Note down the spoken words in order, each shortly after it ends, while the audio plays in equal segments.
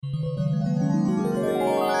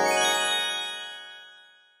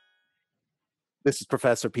This is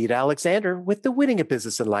Professor Pete Alexander with the Winning at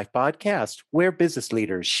Business and Life podcast, where business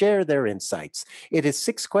leaders share their insights. It is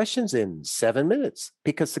 6 questions in 7 minutes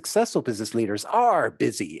because successful business leaders are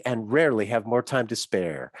busy and rarely have more time to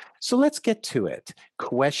spare. So let's get to it.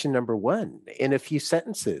 Question number 1. In a few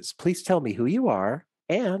sentences, please tell me who you are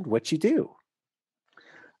and what you do.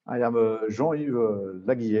 I am Jean-Yves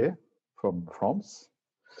Laguillez from France.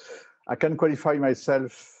 I can qualify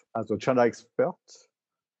myself as a China expert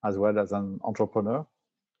as well as an entrepreneur.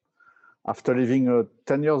 After living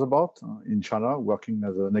 10 years about in China, working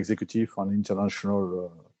as an executive for an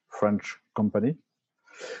international French company,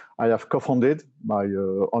 I have co-founded my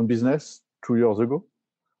own business 2 years ago,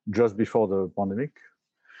 just before the pandemic,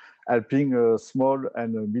 helping small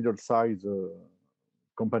and middle-sized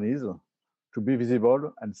companies to be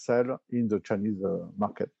visible and sell in the Chinese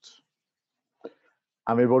market.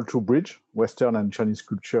 I'm able to bridge Western and Chinese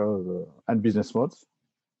culture and business modes.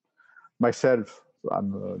 Myself,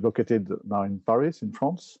 I'm located now in Paris, in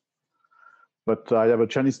France, but I have a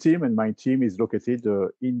Chinese team and my team is located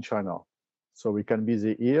in China. So we can be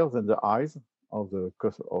the ears and the eyes of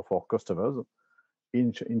our customers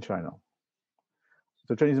in China.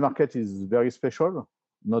 The Chinese market is very special,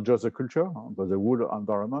 not just the culture, but the whole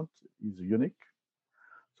environment is unique.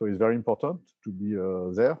 So it's very important to be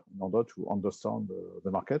there in order to understand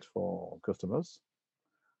the market for customers.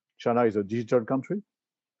 China is a digital country.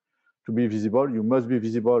 To be visible, you must be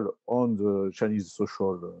visible on the Chinese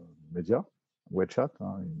social media, WeChat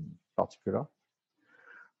in particular,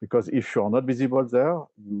 because if you are not visible there,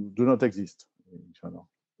 you do not exist in China.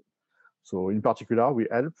 So in particular, we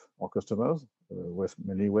help our customers,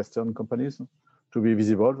 many Western companies, to be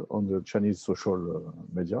visible on the Chinese social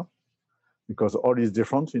media, because all is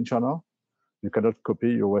different in China. You cannot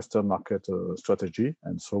copy your Western market strategy,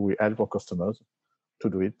 and so we help our customers to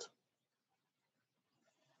do it.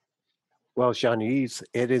 Well, Jean-Yves,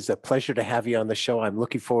 it is a pleasure to have you on the show. I'm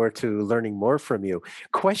looking forward to learning more from you.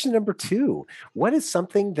 Question number 2, what is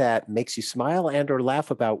something that makes you smile and or laugh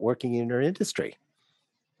about working in your industry?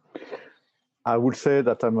 I would say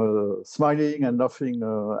that I'm smiling and laughing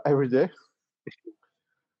every day.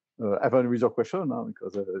 Even with your question,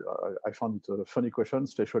 because I found it a funny question,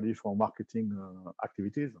 especially for marketing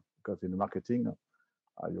activities, because in marketing,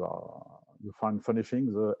 you find funny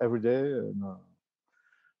things every day, and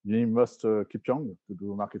you must keep young to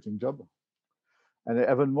do a marketing job. And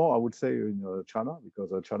even more, I would say, in China, because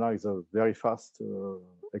China is a very fast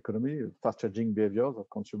economy, fast-changing behaviors of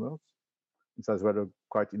consumers. It's as well a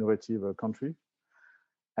quite innovative country.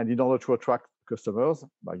 And in order to attract customers,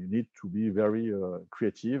 you need to be very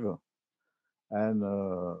creative. And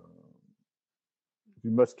you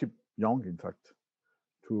must keep young, in fact,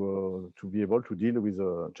 to be able to deal with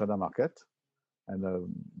the China market.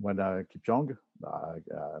 And when I keep young, I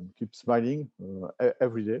keep smiling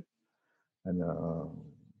every day. And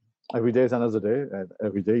every day is another day, and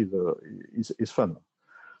every day is fun.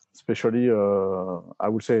 Especially, I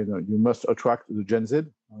would say, you must attract the Gen Z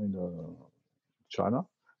in China,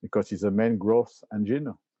 because it's the main growth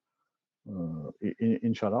engine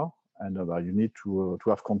in China. And you need to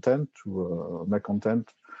have content, to make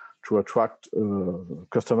content to attract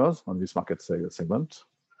customers on this market segment.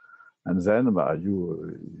 And then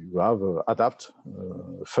you have adapt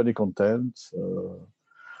funny content,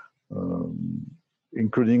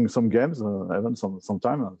 including some games, even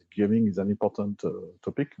sometimes gaming is an important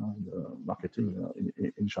topic in marketing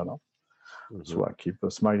in China. Mm-hmm. So I keep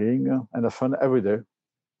smiling and have fun every day.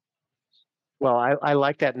 Well, I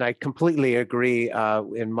like that, and I completely agree.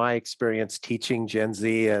 In my experience teaching Gen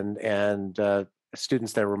Z and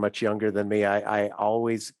students that were much younger than me, I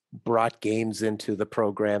always brought games into the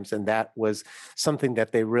programs, and that was something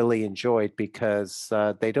that they really enjoyed because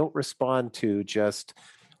they don't respond to just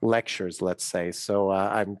lectures, let's say. So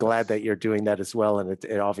I'm glad that you're doing that as well, and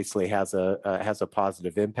it obviously has a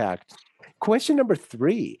positive impact. Question number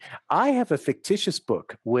 3, I have a fictitious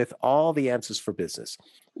book with all the answers for business.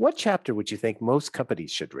 What chapter would you think most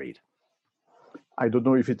companies should read? I don't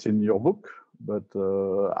know if it's in your book, but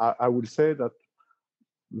I would say that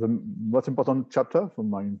the most important chapter from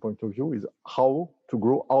my point of view is how to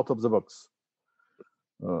grow out of the box,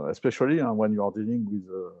 especially when you are dealing with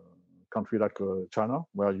a country like China,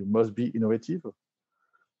 where you must be innovative,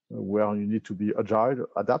 where you need to be agile,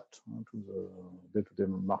 adapt to the day-to-day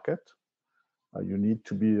market. You need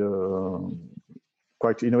to be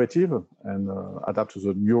quite innovative and adapt to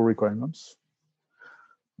the new requirements.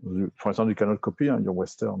 For example, you cannot copy your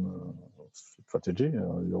Western strategy,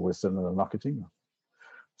 your Western marketing.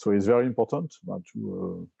 So it's very important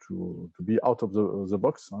to be out of the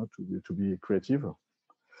box, to be creative.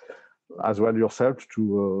 as well yourself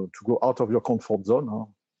to go out of your comfort zone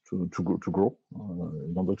to grow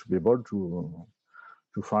in order to be able to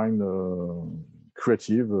find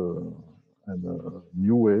creative and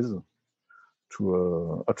new ways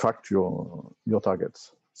to attract your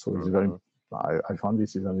targets. So it's very. I found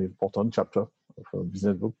this is an important chapter of a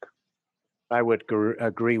business book. I would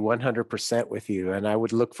agree 100% with you, and I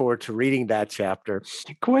would look forward to reading that chapter.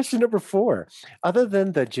 Question number 4. Other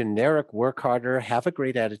than the generic work harder, have a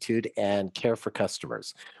great attitude, and care for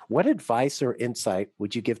customers, what advice or insight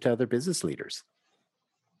would you give to other business leaders?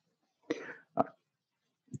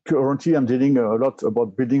 Currently, I'm dealing a lot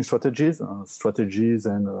about building strategies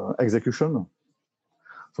and execution.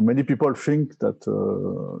 So many people think that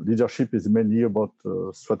leadership is mainly about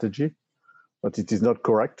strategy, but it is not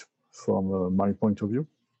correct from my point of view,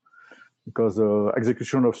 because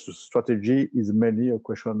execution of strategy is mainly a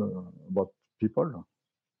question about people.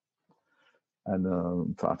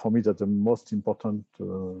 And for me, that's the most important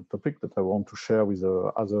topic that I want to share with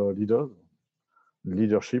other leaders,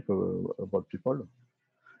 leadership about people.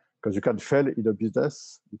 Because you can fail in a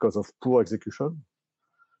business because of poor execution,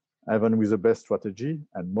 even with the best strategy.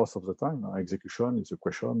 And most of the time, execution is a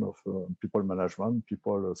question of people management,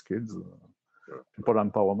 people skills, people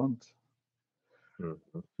empowerment. So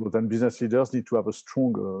then business leaders need to have a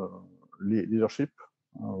strong leadership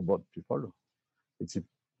about people. It's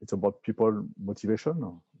about people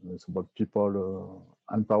motivation. It's about people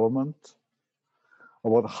empowerment,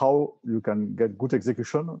 about how you can get good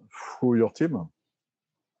execution through your team.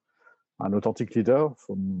 An authentic leader,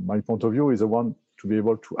 from my point of view, is the one to be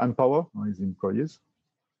able to empower his employees,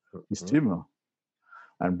 his team,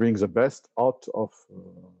 and bring the best out of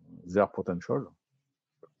their potential.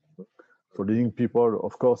 So leading people,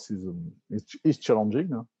 of course, is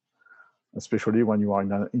challenging, especially when you are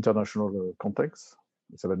in an international context.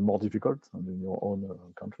 It's even more difficult than in your own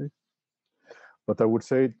country. But I would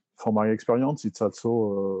say, from my experience, it's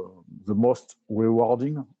also the most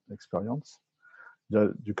rewarding experience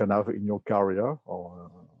that you can have in your career or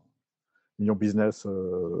in your business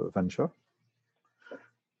venture.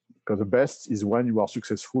 Because the best is when you are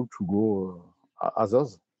successful to grow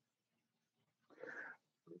others.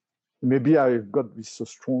 Maybe I've got this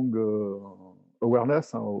strong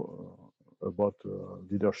awareness about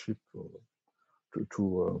leadership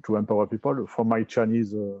to empower people from my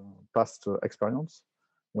Chinese past experience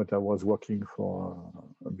when I was working for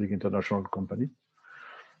a big international company.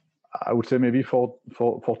 I would say maybe for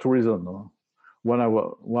 2 reasons. One, I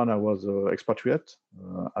was expatriate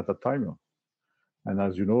at that time, and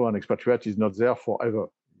as you know, an expatriate is not there forever.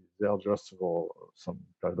 They are just for some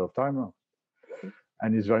period of time,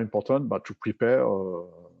 and it's very important, but to prepare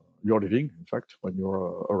your living. In fact, when you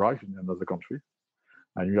arrive in another country,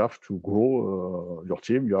 and you have to grow your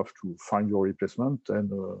team, you have to find your replacement and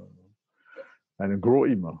grow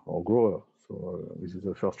him or grow her. So this is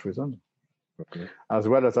the first reason. Okay. As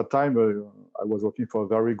well, at that time, I was working for a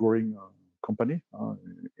very growing company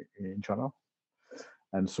in China.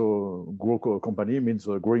 And so grow a company means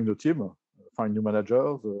growing the team, find new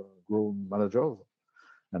managers, grow managers.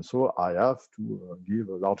 And so I have to give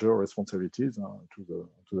larger responsibilities to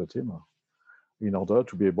the team in order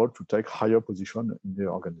to be able to take higher position in the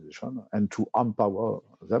organization and to empower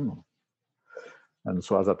them. And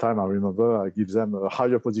so at that time, I remember I give them a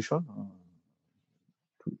higher position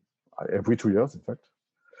every 2 years, in fact.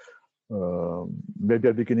 Maybe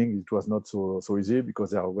at the beginning it was not so easy because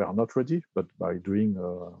they were not ready, but by doing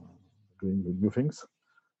the new things,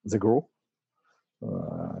 they grow.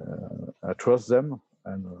 I trust them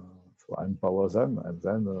and so I empower them, and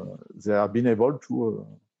then they have been able to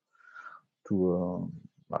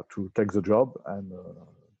take the job and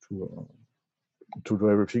to do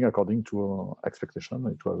everything according to expectation.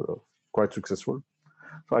 It was quite successful.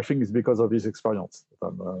 So I think it's because of this experience that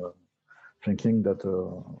I'm thinking that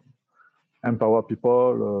empower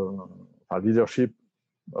people, leadership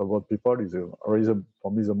about people is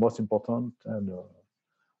for me the most important, and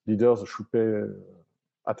leaders should pay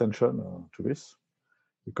attention to this,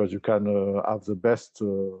 because you can have the best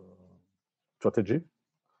strategy,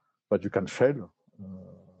 but you can fail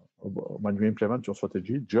when you implement your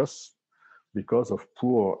strategy just because of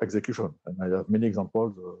poor execution. And I have many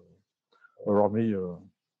examples around me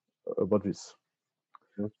about this.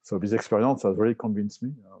 So this experience has really convinced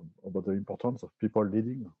me about the importance of people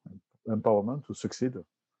leading and empowerment to succeed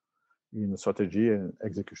in strategy and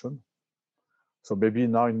execution. So maybe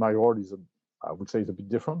now in my role I would say it's a bit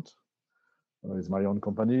different. It's my own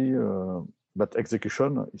company, but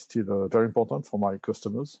execution is still very important for my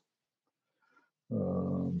customers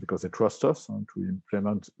because they trust us to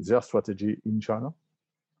implement their strategy in China.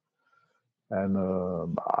 and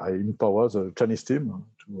I empower the Chinese team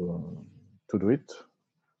to do it,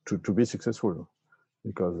 to be successful.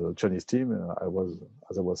 Because the Chinese team,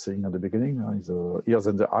 as I was saying at the beginning, is the ears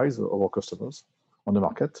and the eyes of our customers on the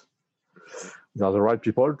market. They are the right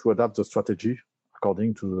people to adapt the strategy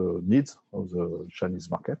according to the needs of the Chinese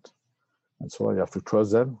market. And so I have to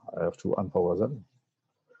trust them, I have to empower them.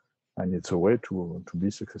 And it's a way to be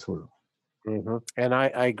successful. Mm-hmm. And I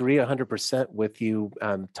agree 100% with you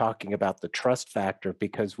talking about the trust factor,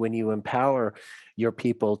 because when you empower your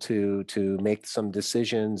people to make some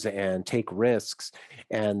decisions and take risks,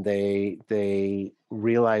 and they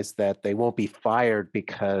realize that they won't be fired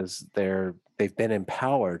because they've been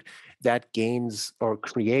empowered, that gains or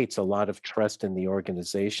creates a lot of trust in the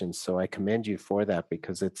organization. So I commend you for that,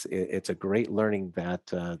 because it's a great learning that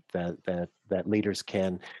that leaders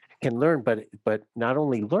can learn, but not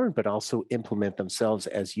only learn, but also implement themselves,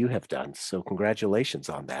 as you have done. So congratulations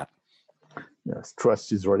on that. Yes,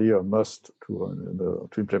 trust is really a must to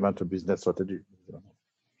implement a business strategy.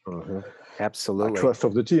 Mm-hmm. Absolutely. Trust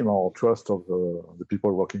of the team, or trust of the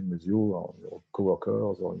people working with you, or your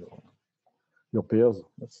coworkers, or your peers.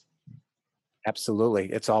 Yes.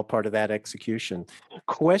 Absolutely. It's all part of that execution.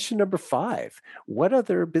 Question number 5. What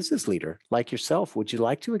other business leader like yourself would you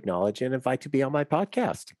like to acknowledge and invite to be on my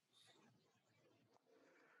podcast?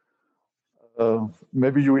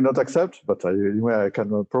 Maybe you will not accept, but anyway, I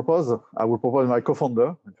can propose. I will propose my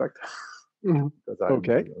co-founder, in fact, because I'm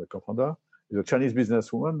the co-founder. She's a Chinese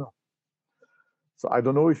businesswoman. So I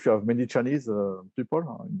don't know if you have many Chinese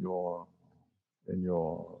people in your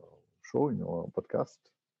show, in your podcast.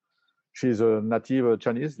 She's a native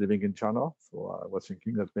Chinese living in China, so I was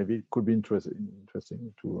thinking that maybe it could be interesting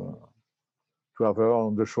to have her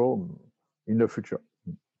on the show in the future.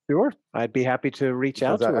 Sure, I'd be happy to reach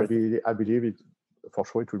out to her. I believe it for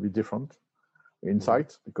sure. It will be different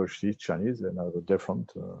insight because she's Chinese and has a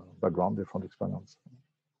different background, different experience.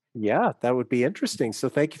 Yeah, that would be interesting. So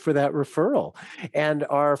thank you for that referral. And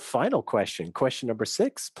our final question number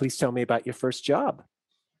 6. Please tell me about your first job.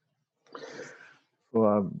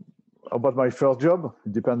 So, about my first job,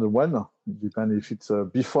 it depends on when. It depends if it's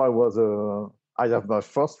before I have my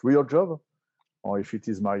first real job, or if it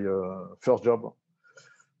is my first job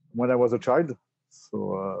when I was a child.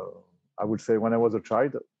 So I would say when I was a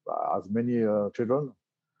child, as many children,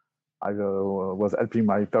 I was helping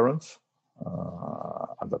my parents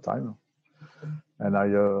at that time, and I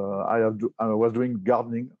was doing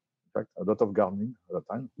gardening. In fact, a lot of gardening at that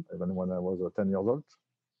time, even when I was 10 years old,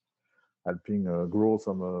 helping grow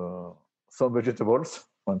some vegetables,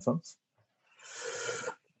 for instance.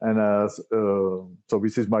 And so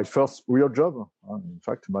this is my first real job. In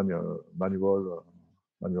fact, manual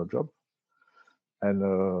job. And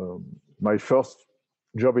my first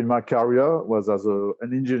job in my career was as an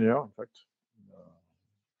engineer, in fact,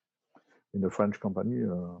 in a French company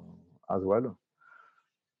as well.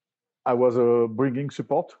 I was bringing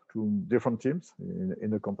support to different teams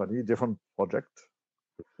in the company, different projects.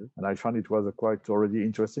 And I found it was quite already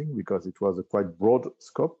interesting because it was a quite broad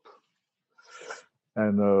scope.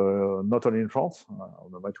 And not only in France,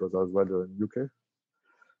 it was as well in UK.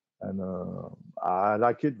 And I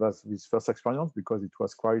like it, was this first experience because it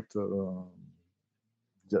was quite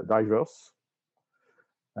diverse.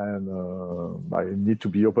 And I need to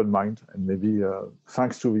be open-minded. And maybe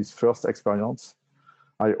thanks to this first experience,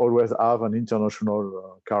 I always have an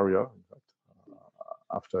international career, in fact,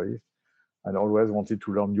 after it. And always wanted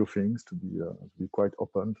to learn new things, to be quite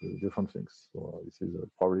open to different things. So this is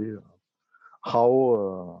probably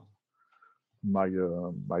how my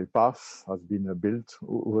path has been built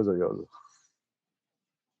over the years.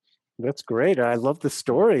 That's great. I love the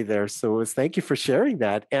story there. So thank you for sharing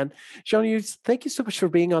that. And Jean-Yves, thank you so much for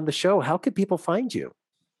being on the show. How can people find you?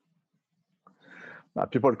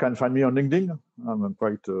 People can find me on LinkedIn. I'm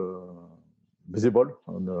quite visible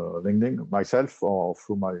on LinkedIn myself or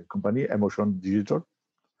through my company, Emotion Digital.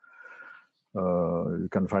 You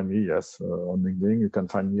can find me, yes, on LinkedIn. You can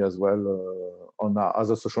find me as well on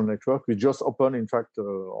other social network. We just opened, in fact,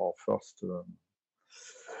 our first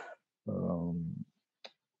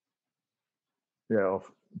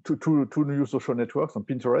two new social networks on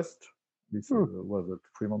Pinterest. This was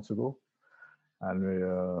 3 months ago. And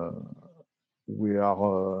we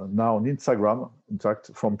are now on Instagram, in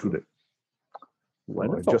fact, from today.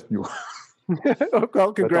 Wonderful. I just knew.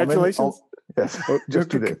 Well, congratulations. Yes, just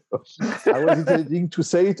today. I was hesitating to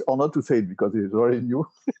say it or not to say it because it's already new.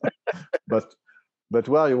 but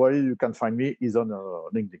where you can find me is on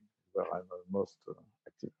LinkedIn, where I'm most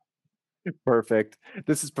active. Perfect.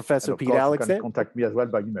 This is Professor Pete Alexander. You can contact me as well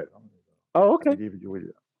by email. Oh, okay. I believe you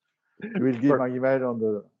will give my email on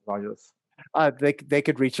the various. They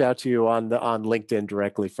could reach out to you on LinkedIn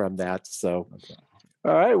directly from that. So, Okay.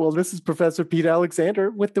 all right. Well, this is Professor Pete Alexander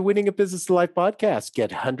with the Winning a Business to Life podcast.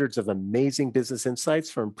 Get hundreds of amazing business insights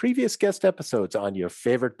from previous guest episodes on your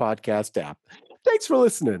favorite podcast app. Thanks for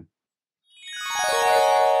listening.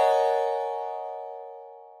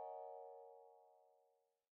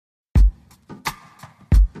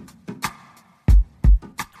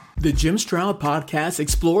 The Jim Stroud Podcast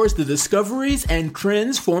explores the discoveries and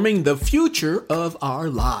trends forming the future of our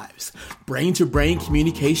lives. Brain-to-brain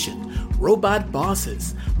communication, robot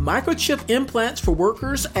bosses, microchip implants for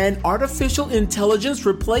workers, and artificial intelligence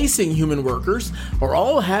replacing human workers are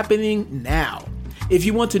all happening now. If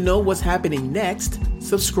you want to know what's happening next,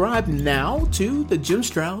 subscribe now to the Jim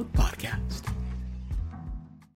Stroud Podcast.